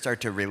either start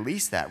to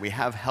release that. We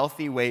have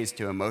healthy ways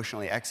to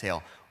emotionally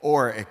exhale,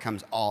 or it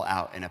comes all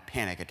out in a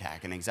panic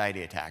attack, an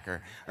anxiety attack,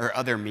 or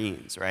other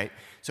means, right?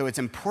 So it's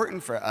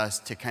important for us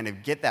to kind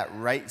of get that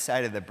right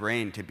side of the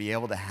brain to be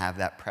able to have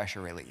that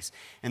pressure release.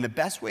 And the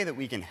best way that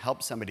we can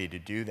help somebody to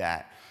do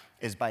that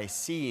is by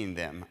seeing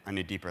them on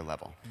a deeper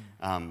level.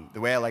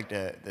 The way I like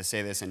to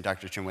say this, and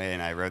Dr. Chinwe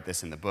and I wrote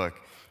this in the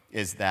book,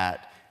 is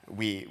that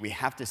we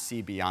have to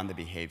see beyond the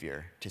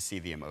behavior to see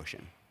the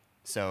emotion.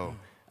 So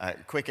a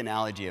quick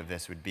analogy of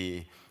this would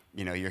be,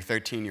 your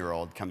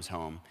 13-year-old comes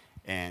home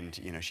and,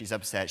 she's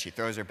upset. She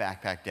throws her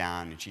backpack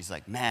down and she's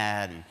like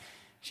mad. And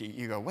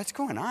you go, what's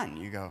going on?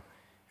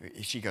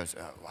 She goes,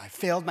 I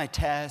failed my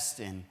test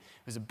and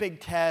it was a big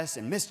test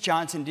and Miss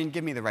Johnson didn't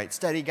give me the right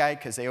study guide,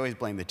 because they always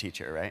blame the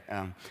teacher, right?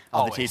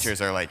 All the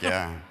teachers are like,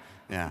 yeah.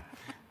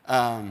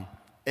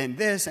 And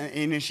this,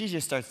 and she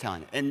just starts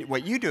telling it. And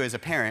what you do as a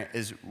parent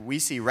is we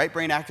see right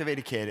brain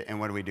activated kid,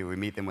 and what do? We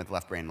meet them with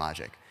left brain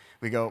logic.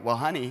 We go, well,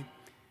 honey,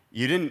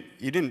 you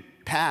didn't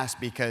pass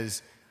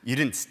because you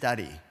didn't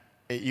study.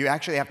 You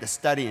actually have to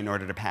study in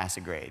order to pass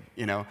a grade,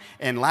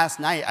 And last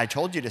night I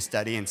told you to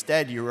study.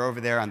 Instead, you were over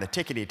there on the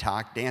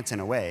tickety-tock dancing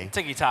away.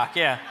 Tickety-tock,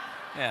 yeah.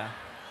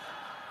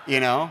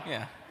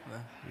 Yeah.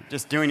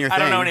 Just doing your thing. I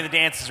don't know any of the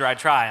dances, or I'd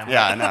try them.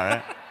 Yeah, I know,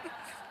 right?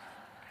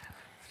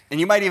 And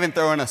you might even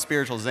throw in a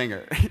spiritual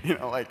zinger,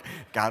 like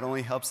God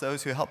only helps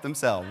those who help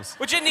themselves.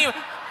 Which isn't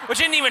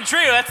even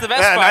true. That's the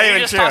best part. You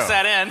just toss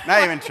that in.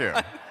 Not even true.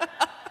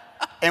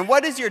 And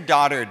what does your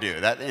daughter do?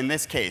 That in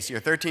this case, your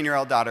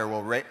 13-year-old daughter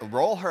will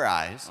roll her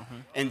eyes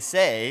and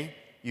say,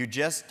 "You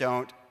just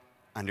don't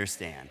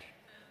understand."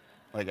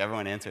 Like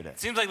everyone answered it.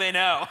 Seems like they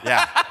know.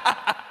 Yeah.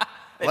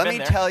 Let me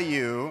tell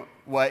you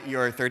what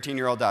your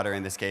 13-year-old daughter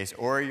in this case,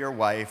 or your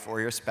wife, or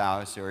your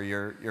spouse, or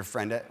your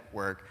friend at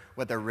work,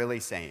 what they're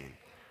really saying.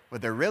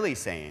 What they're really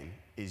saying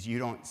is, you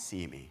don't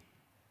see me.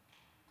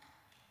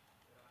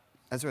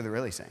 That's what they're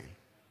really saying.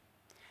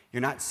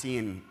 You're not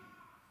seeing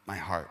my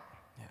heart.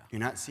 Yeah.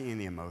 You're not seeing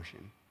the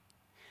emotion.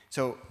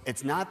 So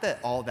it's not that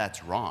all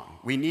that's wrong.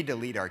 We need to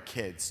lead our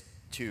kids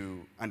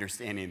to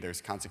understanding there's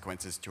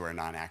consequences to our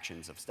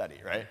non-actions of study,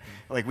 right?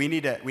 Mm-hmm. Like we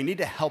need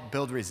to help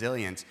build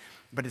resilience,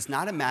 but it's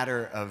not a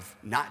matter of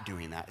not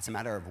doing that. It's a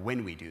matter of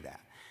when we do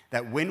that.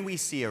 That when we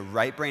see a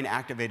right brain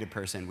activated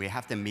person, we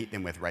have to meet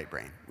them with right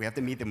brain. We have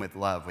to meet them with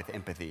love, with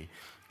empathy.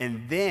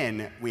 And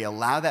then we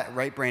allow that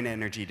right brain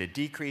energy to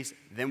decrease,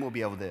 then we'll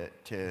be able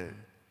to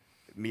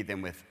meet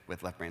them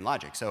with left brain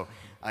logic. So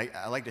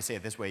I like to say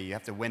it this way: you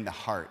have to win the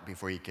heart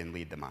before you can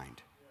lead the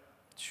mind.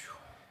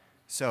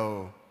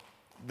 So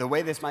the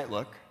way this might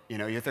look, your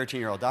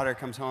 13-year-old daughter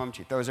comes home,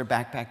 she throws her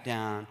backpack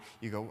down.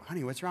 You go,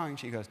 honey, what's wrong?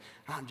 She goes,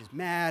 oh, I'm just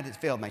mad. It's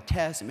failed my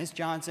test. And Miss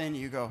Johnson,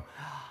 you go,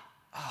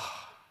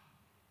 oh,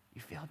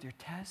 you failed your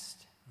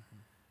test?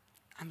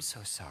 I'm so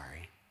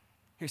sorry.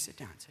 Here, sit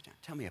down.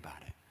 Tell me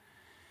about it.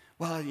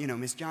 Well,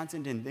 Miss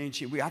Johnson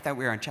I thought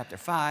we were on chapter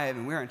 5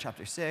 and we were on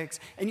chapter 6.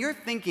 And you're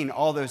thinking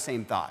all those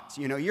same thoughts.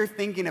 You're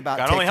thinking about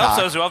God TikTok. only helps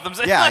those who help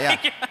themselves.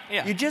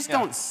 Yeah. You just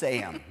don't say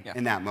them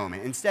in that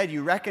moment. Instead,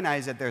 you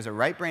recognize that there's a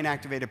right brain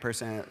activated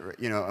person,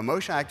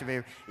 emotional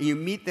activator, and you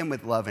meet them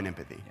with love and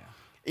empathy.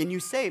 Yeah. And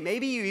you say,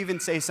 maybe you even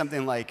say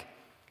something like,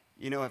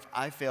 if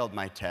I failed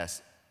my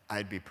test,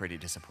 I'd be pretty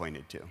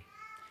disappointed too.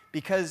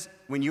 Because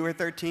when you were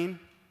 13,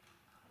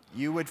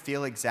 you would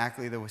feel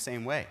exactly the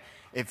same way.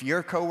 If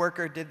your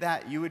coworker did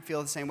that, you would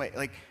feel the same way.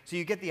 So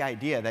you get the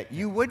idea that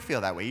you would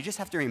feel that way. You just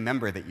have to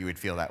remember that you would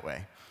feel that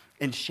way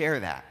and share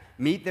that.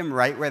 Meet them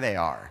right where they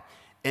are.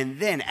 And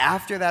then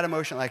after that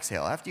emotional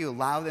exhale, after you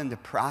allow them to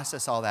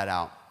process all that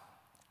out,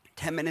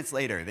 10 minutes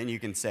later, then you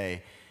can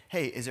say,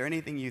 hey, is there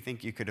anything you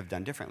think you could have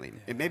done differently?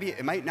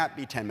 It might not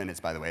be 10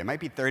 minutes, by the way. It might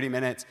be 30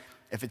 minutes.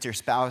 If it's your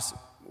spouse,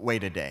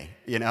 wait a day,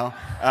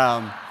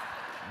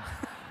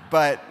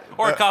 But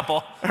or a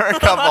couple.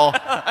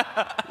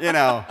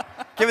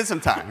 Give it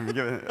some time.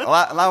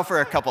 Allow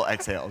for a couple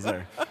exhales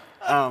there.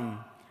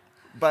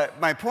 But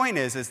my point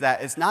is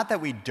that it's not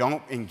that we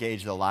don't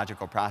engage the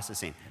logical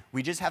processing.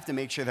 We just have to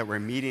make sure that we're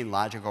meeting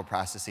logical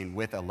processing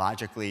with a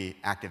logically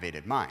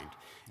activated mind.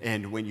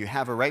 And when you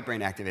have a right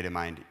brain activated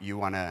mind, you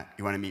want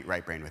to meet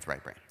right brain with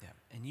right brain. Yeah.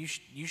 And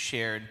you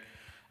shared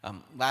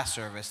last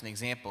service an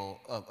example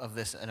of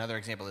this, another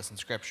example of this in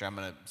Scripture. I'm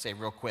going to say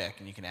real quick,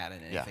 and you can add in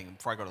anything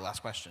before I go to the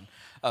last question,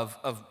 of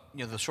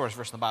the shortest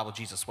verse in the Bible,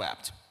 Jesus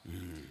wept.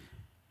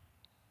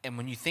 And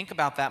when you think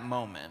about that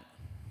moment,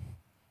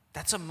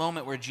 that's a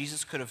moment where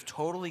Jesus could have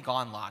totally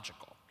gone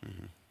logical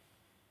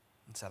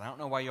and said, I don't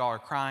know why y'all are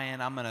crying.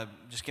 I'm going to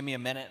just give me a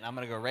minute, and I'm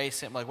going to go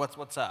race it. Like,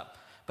 what's up?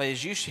 But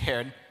as you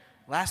shared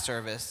last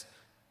service,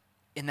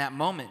 in that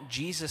moment,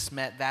 Jesus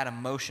met that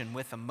emotion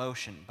with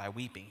emotion by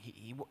weeping.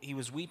 He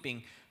was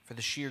weeping for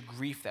the sheer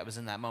grief that was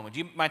in that moment. Do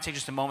you mind take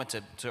just a moment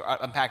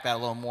to unpack that a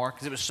little more?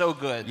 Because it was so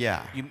good.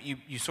 Yeah.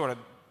 You sort of,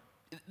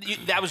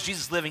 that was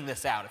Jesus living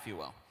this out, if you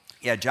will.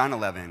 Yeah, John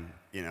 11,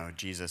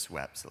 Jesus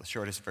wept. So the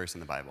shortest verse in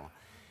the Bible.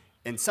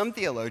 And some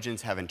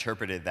theologians have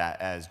interpreted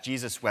that as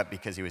Jesus wept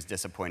because he was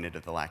disappointed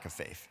at the lack of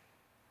faith.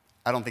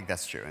 I don't think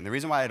that's true. And the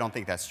reason why I don't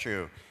think that's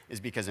true is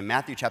because in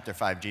Matthew chapter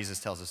 5,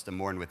 Jesus tells us to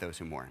mourn with those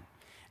who mourn.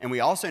 And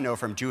we also know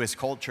from Jewish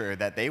culture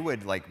that they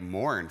would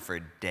mourn for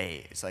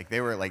days.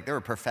 They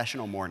were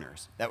professional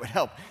mourners that would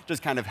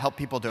just kind of help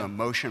people to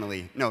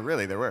emotionally, no,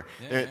 really, they were.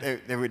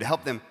 They would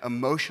help them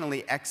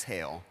emotionally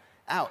exhale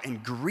out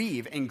and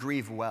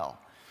grieve well.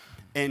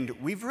 And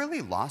we've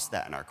really lost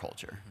that in our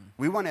culture.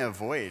 We want to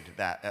avoid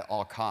that at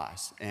all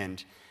costs.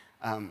 And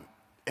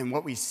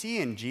what we see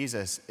in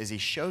Jesus is he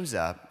shows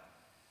up,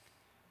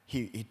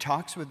 he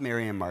talks with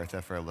Mary and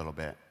Martha for a little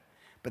bit,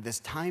 but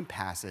this time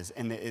passes,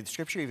 and the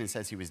Scripture even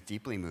says he was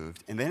deeply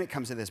moved, and then it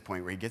comes to this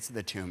point where he gets to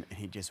the tomb and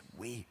he just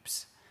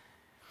weeps.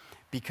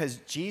 Because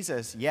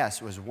Jesus,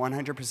 yes, was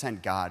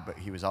 100% God, but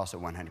he was also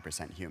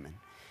 100% human.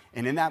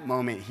 And in that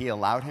moment, he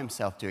allowed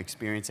himself to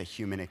experience a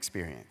human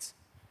experience,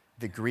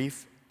 the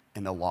grief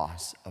and the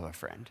loss of a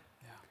friend.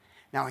 Yeah.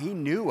 Now, he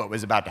knew what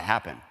was about to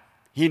happen.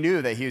 He knew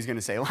that he was going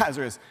to say,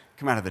 Lazarus,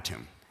 come out of the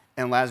tomb,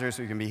 and Lazarus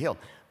was going to be healed.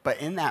 But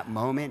in that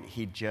moment,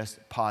 he just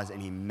paused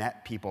and he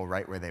met people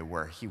right where they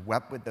were. He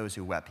wept with those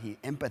who wept. He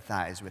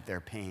empathized with their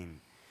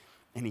pain,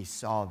 and he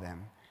saw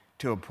them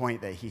to a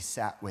point that he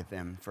sat with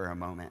them for a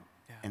moment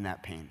in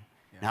that pain.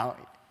 Yeah. Now,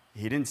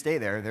 he didn't stay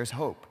there. There's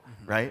hope,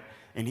 right?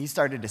 And he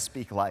started to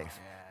speak life.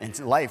 Yeah. And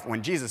life,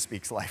 when Jesus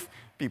speaks life,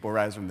 people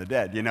rise from the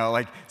dead,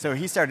 so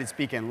he started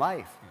speaking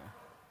life.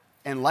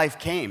 Yeah. And life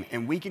came,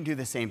 and we can do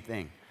the same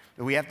thing.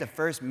 But we have to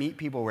first meet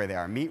people where they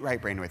are, meet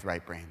right brain with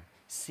right brain,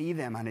 see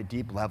them on a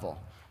deep level.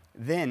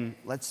 Then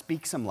let's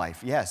speak some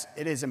life. Yes,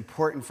 it is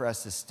important for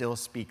us to still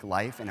speak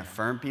life and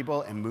affirm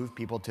people and move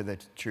people to the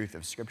truth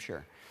of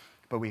Scripture.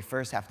 But we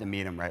first have to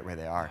meet them right where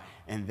they are.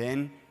 And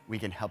then we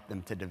can help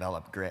them to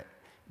develop grit.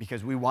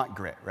 Because we want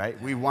grit,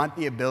 right? We want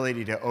the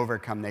ability to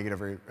overcome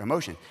negative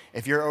emotions.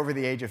 If you're over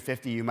the age of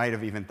 50, you might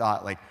have even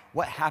thought,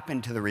 what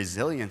happened to the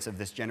resilience of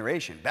this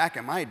generation? Back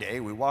in my day,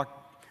 we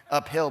walked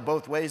uphill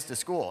both ways to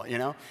school,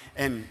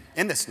 and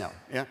in the snow,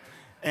 yeah?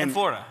 In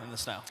Florida, in the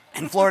snow.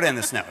 In Florida, in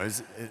the snow. It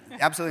was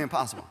absolutely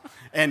impossible.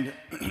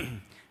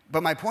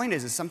 But my point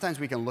is sometimes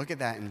we can look at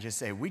that and just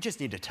say, we just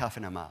need to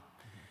toughen them up.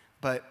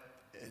 But,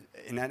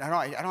 and I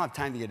don't have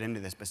time to get into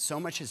this, but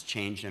so much has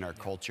changed in our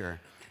culture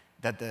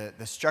that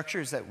the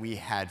structures that we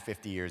had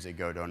 50 years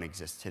ago don't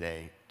exist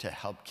today to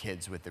help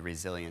kids with the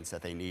resilience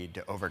that they need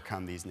to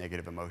overcome these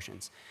negative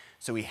emotions.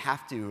 So we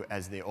have to,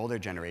 as the older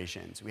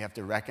generations, we have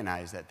to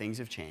recognize that things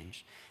have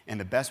changed. And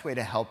the best way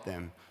to help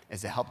them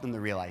is to help them to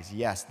realize,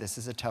 yes, this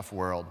is a tough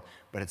world,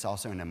 but it's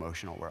also an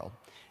emotional world.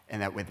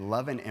 And that with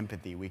love and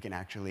empathy, we can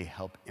actually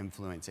help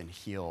influence and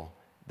heal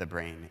the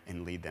brain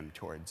and lead them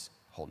towards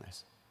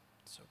wholeness.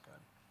 So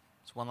good.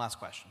 So one last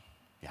question.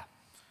 Yeah.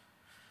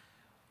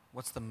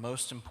 What's the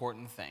most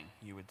important thing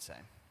you would say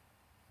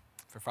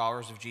for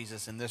followers of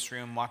Jesus in this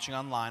room, watching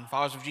online,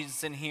 followers of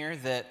Jesus in here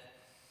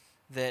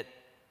that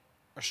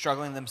are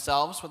struggling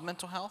themselves with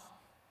mental health?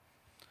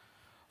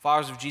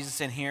 Followers of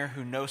Jesus in here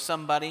who know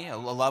somebody, a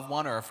loved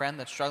one or a friend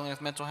that's struggling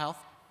with mental health?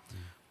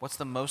 What's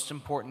the most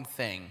important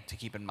thing to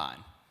keep in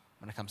mind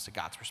when it comes to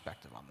God's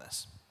perspective on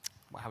this?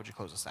 How would you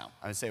close this out?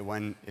 I would say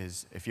one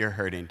is, if you're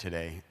hurting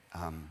today,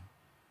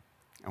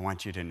 I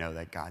want you to know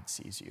that God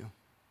sees you,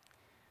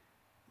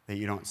 that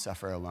you don't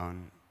suffer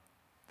alone,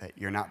 that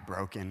you're not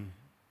broken,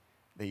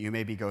 that you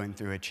may be going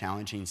through a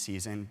challenging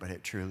season, but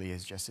it truly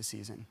is just a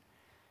season.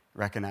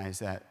 Recognize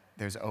that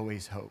there's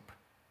always hope.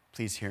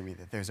 Please hear me,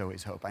 that there's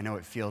always hope. I know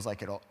it feels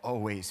like it'll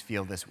always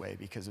feel this way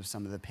because of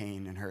some of the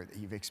pain and hurt that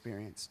you've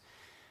experienced,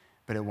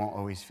 but it won't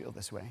always feel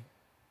this way.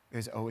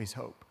 There's always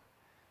hope.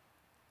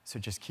 So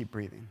just keep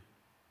breathing.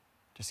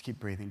 Just keep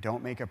breathing.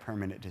 Don't make a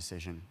permanent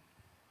decision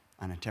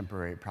on a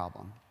temporary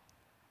problem.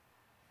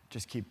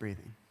 Just keep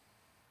breathing.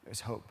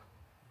 There's hope.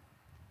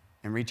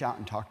 And reach out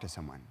and talk to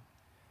someone.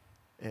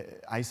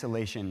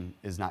 Isolation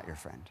is not your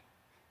friend.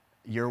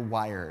 You're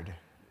wired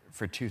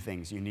for two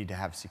things. You need to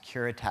have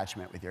secure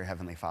attachment with your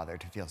Heavenly Father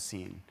to feel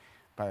seen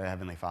by your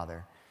Heavenly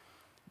Father.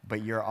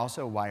 But you're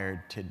also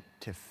wired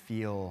to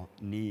feel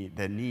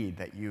the need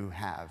that you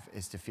have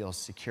is to feel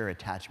secure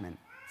attachment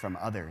from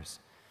others.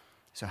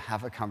 So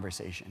have a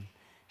conversation.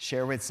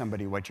 Share with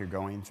somebody what you're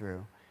going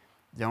through.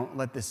 Don't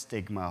let the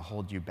stigma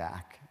hold you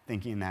back,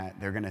 thinking that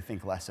they're going to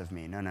think less of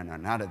me. No,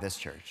 not at this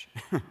church.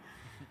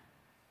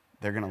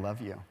 They're going to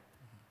love you.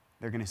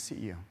 They're going to see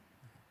you.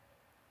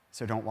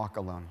 So don't walk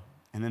alone.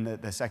 And then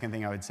the second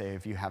thing I would say,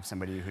 if you have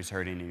somebody who's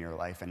hurting in your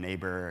life, a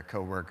neighbor, a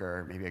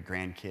coworker, maybe a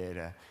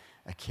grandkid,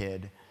 a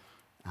kid,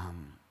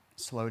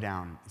 slow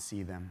down,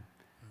 see them,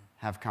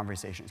 have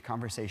conversations.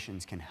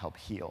 Conversations can help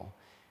heal.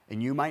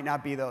 And you might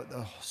not be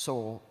the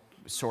sole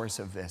source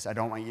of this. I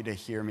don't want you to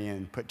hear me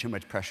and put too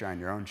much pressure on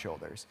your own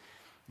shoulders.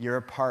 You're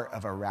a part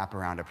of a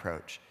wraparound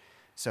approach.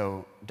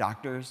 So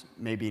doctors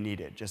may be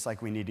needed, just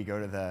like we need to go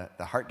to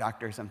the heart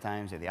doctor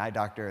sometimes, or the eye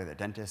doctor, or the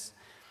dentist.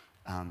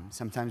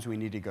 Sometimes we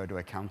need to go to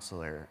a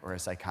counselor or a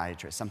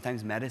psychiatrist.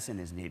 Sometimes medicine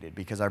is needed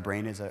because our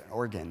brain is an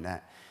organ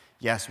that,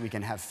 yes, we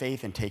can have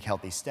faith and take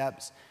healthy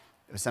steps.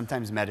 But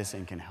sometimes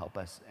medicine can help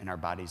us in our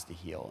bodies to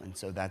heal, and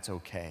so that's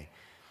okay.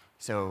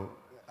 So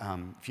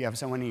if you have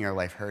someone in your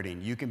life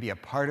hurting, you can be a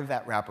part of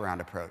that wraparound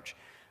approach,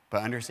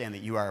 but understand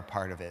that you are a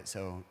part of it.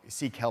 So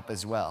seek help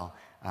as well,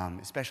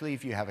 especially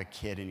if you have a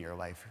kid in your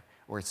life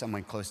or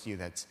someone close to you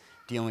that's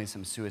dealing with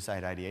some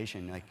suicide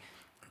ideation. Like,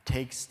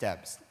 take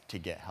steps to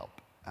get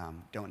help.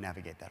 Don't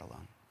navigate that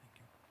alone.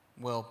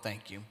 Will,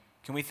 thank you.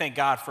 Can we thank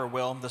God for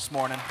Will this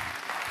morning?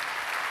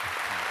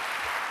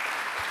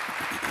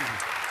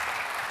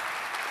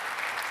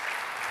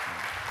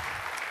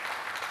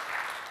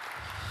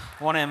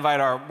 I want to invite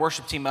our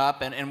worship team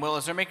up, and Will,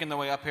 as they're making their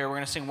way up here, we're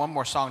going to sing one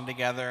more song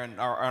together, and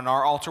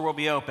our altar will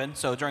be open.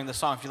 So during the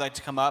song, if you'd like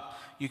to come up,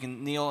 you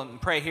can kneel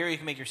and pray here. You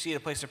can make your seat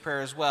a place of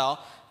prayer as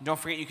well. And don't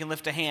forget, you can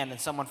lift a hand,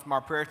 and someone from our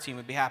prayer team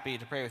would be happy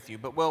to pray with you.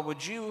 But Will,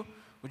 would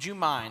you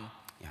mind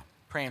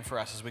praying for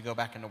us as we go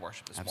back into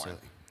worship this morning?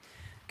 Absolutely.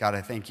 God,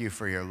 I thank you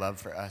for your love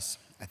for us.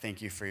 I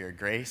thank you for your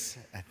grace.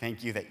 I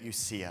thank you that you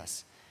see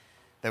us,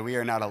 that we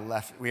are not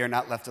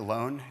left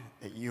alone,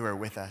 that you are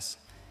with us.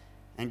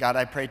 And God,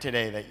 I pray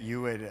today that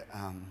you would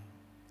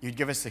you'd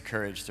give us the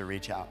courage to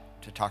reach out,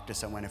 to talk to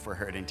someone if we're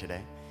hurting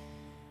today.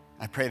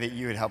 I pray that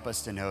you would help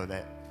us to know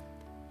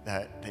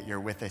that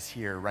you're with us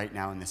here right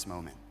now in this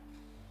moment.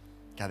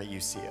 God, that you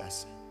see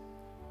us.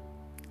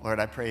 Lord,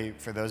 I pray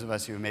for those of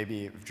us who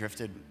maybe have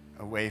drifted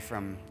away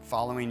from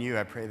following you.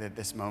 I pray that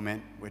this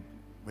moment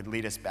would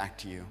lead us back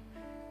to you,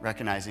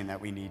 recognizing that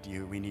we need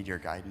you. We need your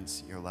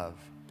guidance, your love,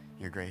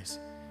 your grace.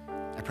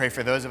 I pray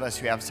for those of us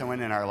who have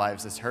someone in our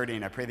lives that's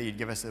hurting. I pray that you'd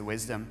give us the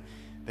wisdom,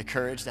 the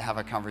courage to have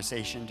a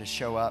conversation, to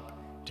show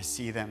up, to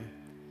see them.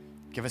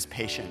 Give us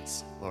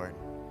patience, Lord.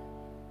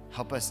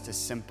 Help us to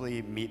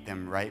simply meet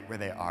them right where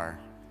they are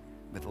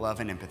with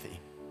love and empathy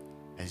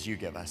as you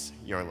give us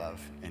your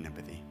love and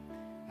empathy.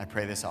 I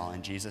pray this all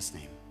in Jesus'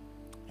 name.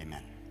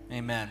 Amen.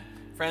 Amen.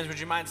 Friends, would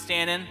you mind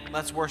standing?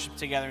 Let's worship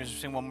together as we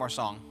sing one more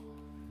song.